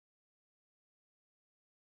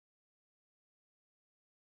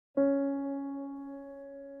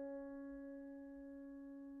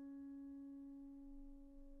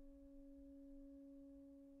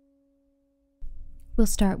We'll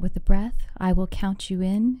start with the breath. I will count you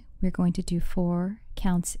in. We're going to do 4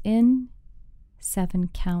 counts in, 7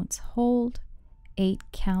 counts hold, 8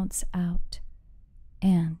 counts out,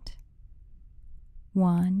 and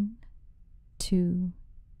 1, 2,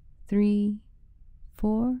 3,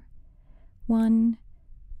 4. 1,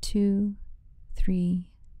 2, 3,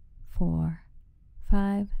 4,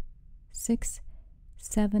 5, 6,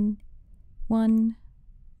 7. 1,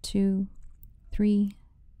 2, 3,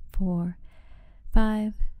 4,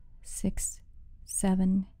 5, 6,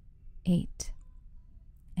 7, 8.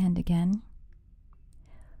 And again.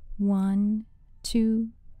 1, 2,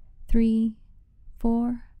 3,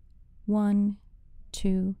 4. 1,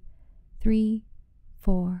 2, 3,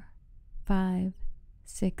 4, 5,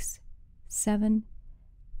 6, 7.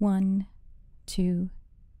 1, 2,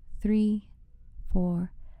 3,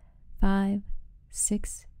 4, 5,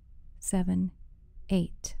 6, 7,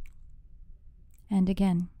 8. And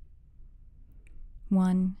again.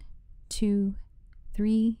 1, 2,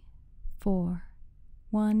 3, 4.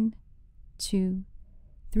 1, 2,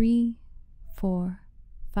 3, 4,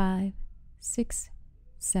 5, 6,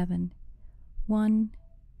 7. 1,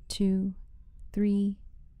 2, 3,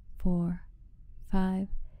 4, 5,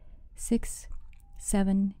 6,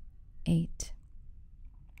 7, 8.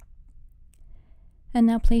 And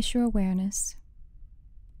now place your awareness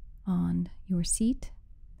on your seat,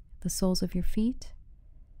 the soles of your feet,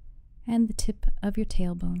 and the tip of your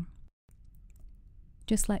tailbone.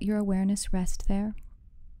 Just let your awareness rest there.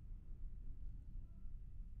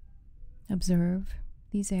 Observe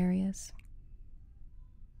these areas.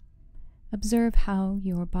 Observe how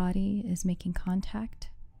your body is making contact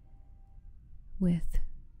with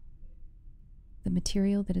the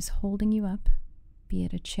material that is holding you up, be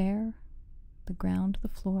it a chair, the ground, the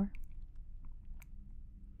floor.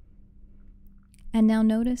 And now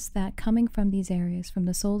notice that coming from these areas, from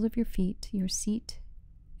the soles of your feet, your seat,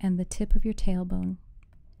 and the tip of your tailbone,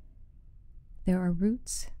 there are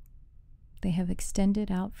roots. They have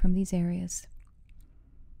extended out from these areas,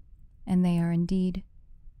 and they are indeed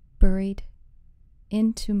buried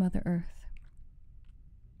into Mother Earth.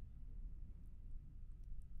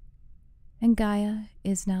 And Gaia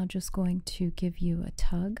is now just going to give you a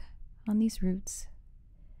tug on these roots,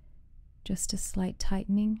 just a slight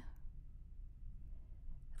tightening,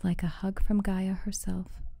 like a hug from Gaia herself,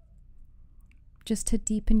 just to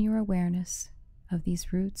deepen your awareness of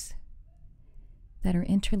these roots that are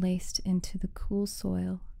interlaced into the cool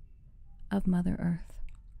soil of Mother Earth.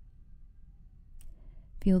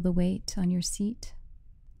 Feel the weight on your seat.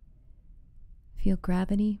 Feel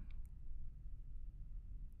gravity.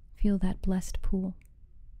 Feel that blessed pool.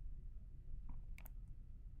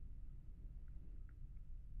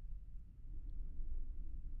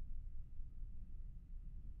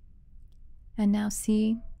 And now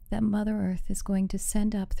see that Mother Earth is going to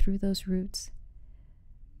send up through those roots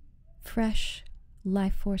fresh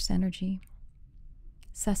life force energy,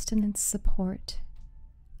 sustenance, support,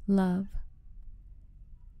 love.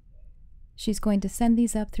 She's going to send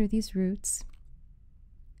these up through these roots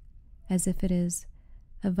as if it is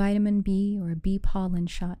a vitamin B or a bee pollen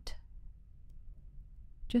shot,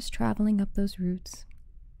 just traveling up those roots,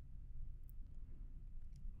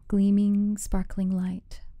 gleaming, sparkling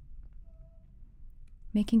light,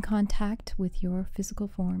 making contact with your physical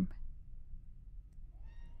form,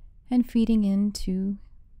 and feeding into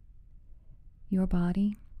your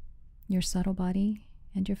body, your subtle body,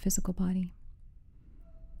 and your physical body.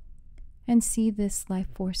 And see this life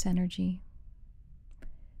force energy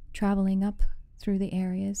traveling up through the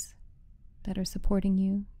areas that are supporting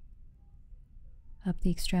you, up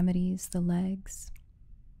the extremities, the legs,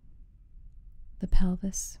 the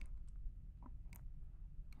pelvis,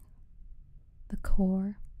 the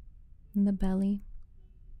core, and the belly,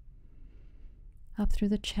 up through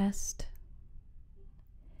the chest.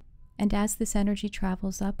 And as this energy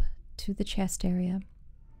travels up to the chest area,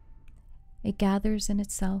 it gathers in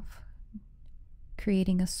itself,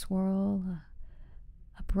 creating a swirl,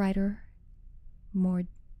 a brighter, more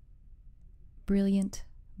brilliant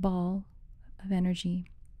ball of energy.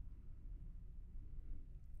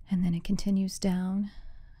 And then it continues down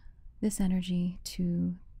this energy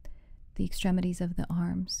to the extremities of the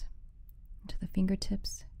arms, to the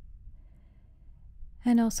fingertips,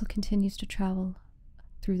 and also continues to travel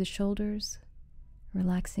through the shoulders,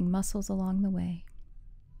 relaxing muscles along the way,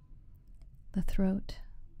 the throat,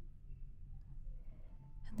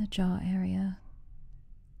 and the jaw area,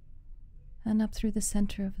 and up through the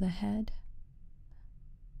center of the head.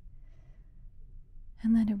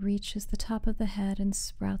 And then it reaches the top of the head and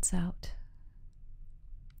sprouts out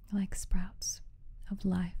like sprouts of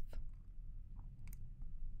life.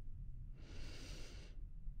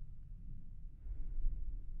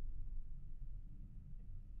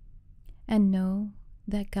 And know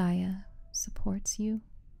that Gaia supports you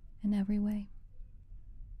in every way.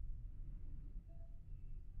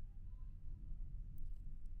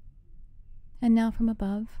 And now from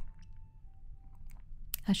above,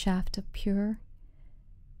 a shaft of pure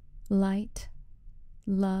light,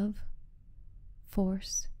 love,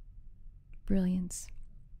 force, brilliance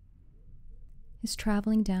is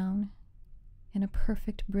traveling down in a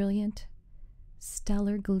perfect, brilliant,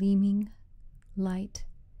 stellar, gleaming light.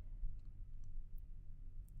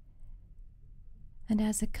 And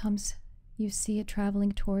as it comes, you see it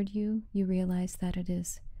traveling toward you, you realize that it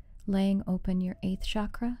is laying open your 8th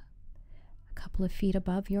chakra, a couple of feet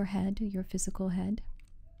above your head, your physical head.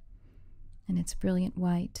 And it's brilliant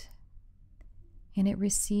white. And it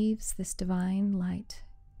receives this divine light.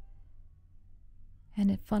 And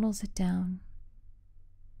it funnels it down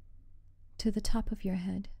to the top of your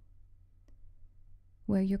head,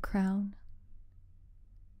 where your crown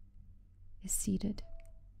is seated.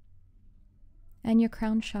 And your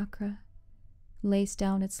crown chakra lays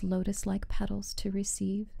down its lotus-like petals to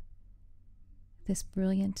receive this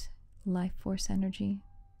brilliant life force energy,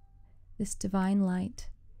 this divine light,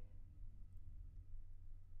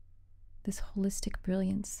 this holistic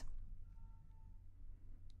brilliance.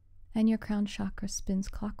 And your crown chakra spins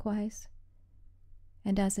clockwise,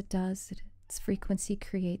 and as it does, its frequency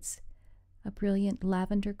creates a brilliant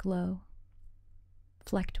lavender glow,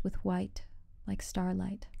 flecked with white like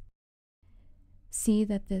starlight. See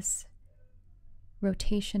that this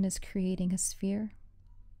rotation is creating a sphere.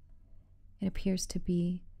 It appears to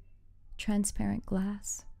be transparent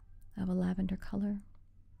glass of a lavender color.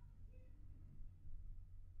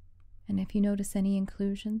 And if you notice any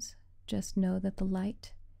inclusions, just know that the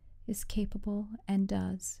light is capable and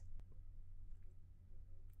does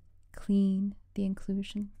clean the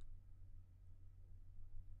inclusion.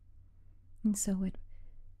 And so it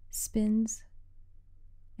spins,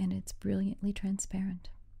 and it's brilliantly transparent.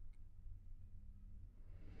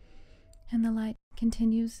 And the light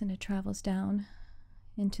continues, and it travels down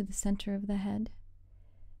into the center of the head,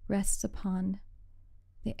 rests upon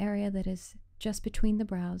the area that is just between the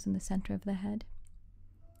brows and the center of the head,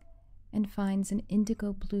 and finds an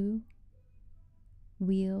indigo blue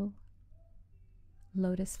wheel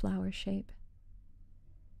lotus flower shape.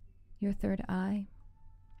 Your third eye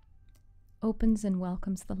opens and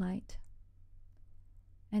welcomes the light,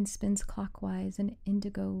 and spins clockwise in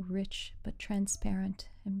indigo, rich but transparent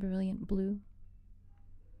and brilliant blue,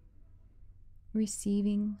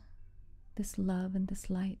 receiving this love and this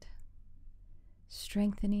light,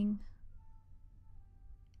 strengthening,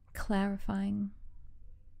 clarifying,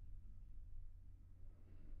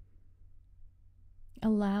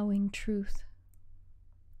 allowing truth,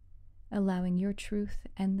 allowing your truth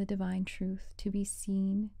and the divine truth to be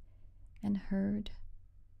seen and heard,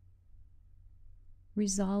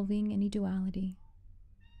 resolving any duality,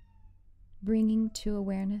 bringing to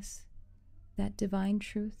awareness that divine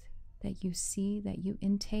truth that you see, that you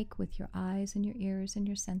intake with your eyes and your ears and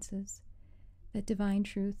your senses, that divine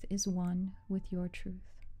truth is one with your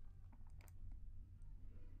truth.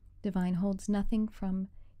 Divine holds nothing from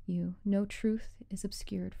you. No truth is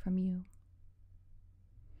obscured from you.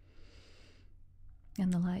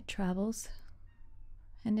 And the light travels,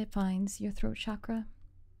 and it finds your throat chakra,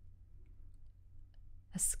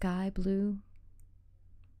 a sky blue,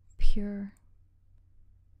 pure,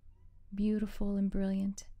 beautiful and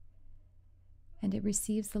brilliant, and it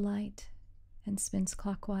receives the light and spins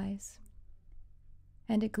clockwise,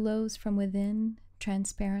 and it glows from within,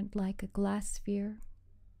 transparent like a glass sphere.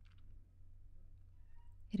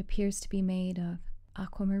 It appears to be made of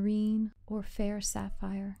aquamarine or fair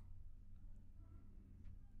sapphire.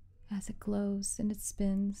 As it glows and it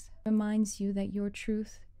spins, it reminds you that your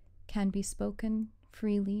truth can be spoken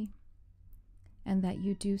freely, and that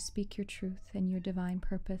you do speak your truth and your divine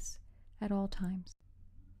purpose at all times.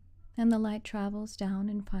 And the light travels down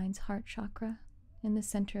and finds heart chakra in the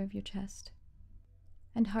center of your chest.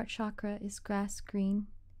 And heart chakra is grass green,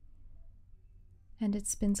 and it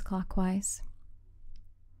spins clockwise.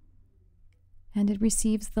 And it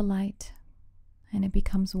receives the light, and it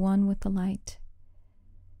becomes one with the light.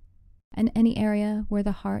 And any area where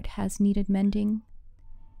the heart has needed mending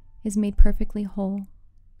is made perfectly whole,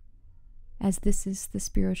 as this is the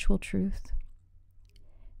spiritual truth.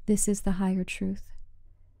 This is the higher truth,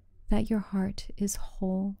 that your heart is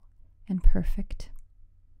whole and perfect.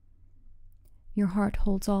 Your heart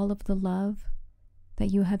holds all of the love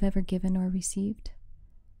that you have ever given or received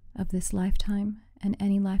of this lifetime and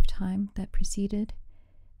any lifetime that preceded,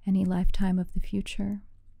 any lifetime of the future.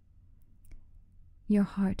 Your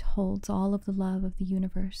heart holds all of the love of the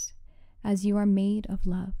universe, as you are made of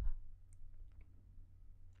love.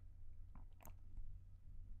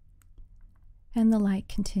 And the light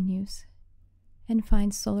continues and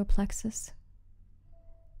finds solar plexus,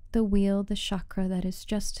 the wheel, the chakra that is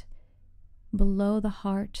just below the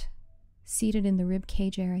heart, seated in the rib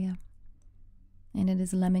cage area. And it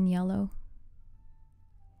is lemon yellow.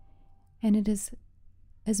 And it is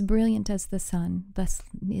as brilliant as the sun, thus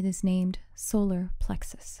it is named solar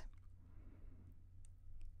plexus.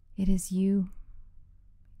 It is you.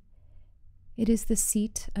 It is the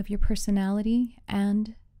seat of your personality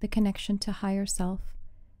and the connection to higher self.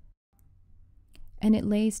 And it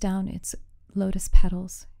lays down its lotus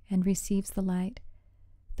petals and receives the light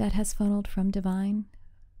that has funneled from divine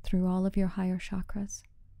through all of your higher chakras.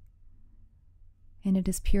 And it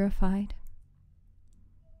is purified.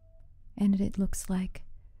 And it looks like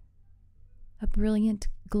a brilliant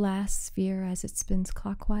glass sphere as it spins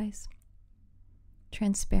clockwise,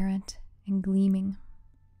 transparent and gleaming.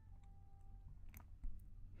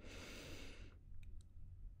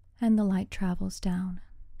 And the light travels down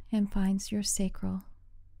and finds your sacral,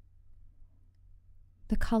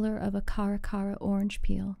 the color of a cara orange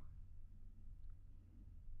peel.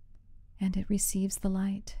 And it receives the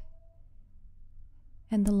light.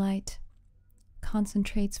 And the light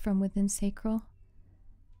concentrates from within sacral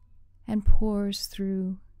and pours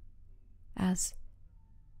through as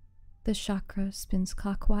the chakra spins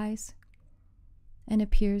clockwise and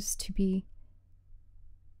appears to be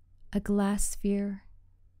a glass sphere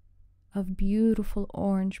of beautiful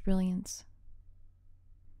orange brilliance,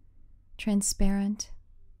 transparent,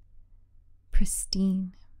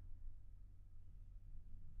 pristine.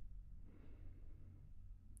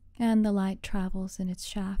 And the light travels in its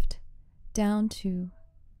shaft down to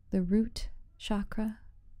the root chakra,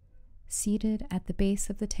 seated at the base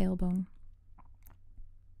of the tailbone,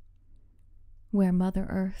 where Mother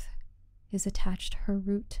Earth is attached her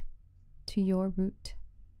root to your root.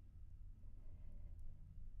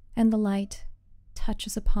 And the light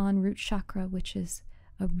touches upon root chakra, which is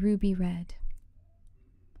a ruby red,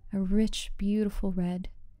 a rich, beautiful red.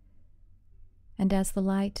 And as the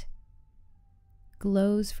light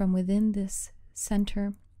glows from within this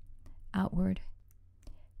center outward,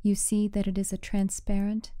 you see that it is a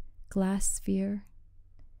transparent glass sphere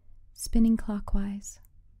spinning clockwise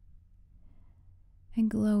and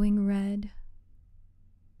glowing red,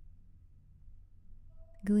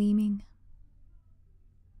 gleaming.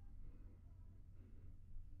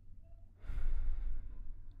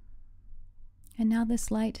 And now this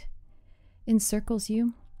light encircles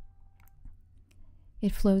you.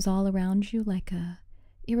 It flows all around you like a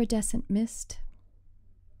iridescent mist.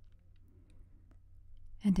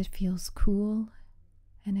 And it feels cool,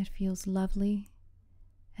 and it feels lovely,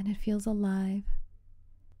 and it feels alive,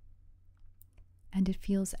 and it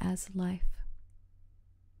feels as life.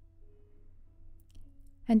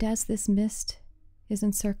 And as this mist is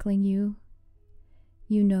encircling you,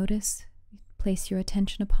 you notice, place your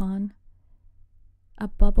attention upon a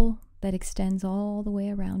bubble that extends all the way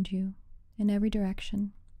around you in every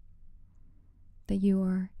direction that you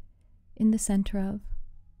are in the center of.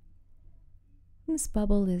 This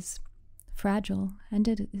bubble is fragile and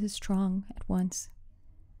it is strong at once.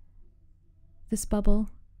 This bubble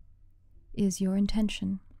is your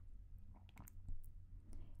intention.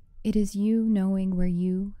 It is you knowing where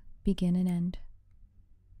you begin and end.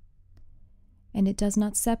 And it does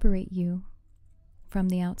not separate you from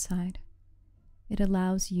the outside. It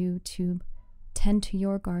allows you to tend to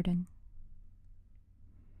your garden.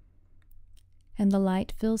 And the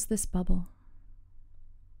light fills this bubble.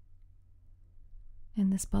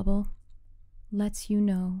 And this bubble lets you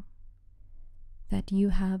know that you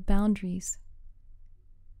have boundaries.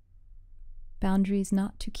 Boundaries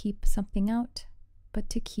not to keep something out, but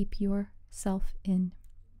to keep yourself in.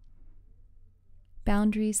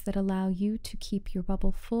 Boundaries that allow you to keep your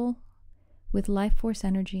bubble full with life force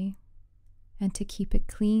energy and to keep it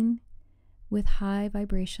clean with high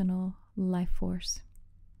vibrational life force.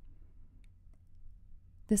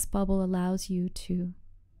 This bubble allows you to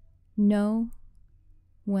know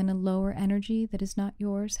when a lower energy that is not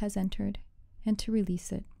yours has entered and to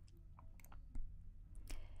release it.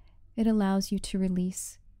 It allows you to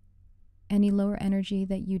release any lower energy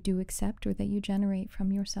that you do accept or that you generate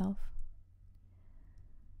from yourself.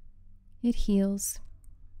 It heals,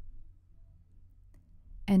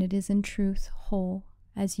 and it is in truth whole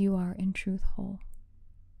as you are in truth whole.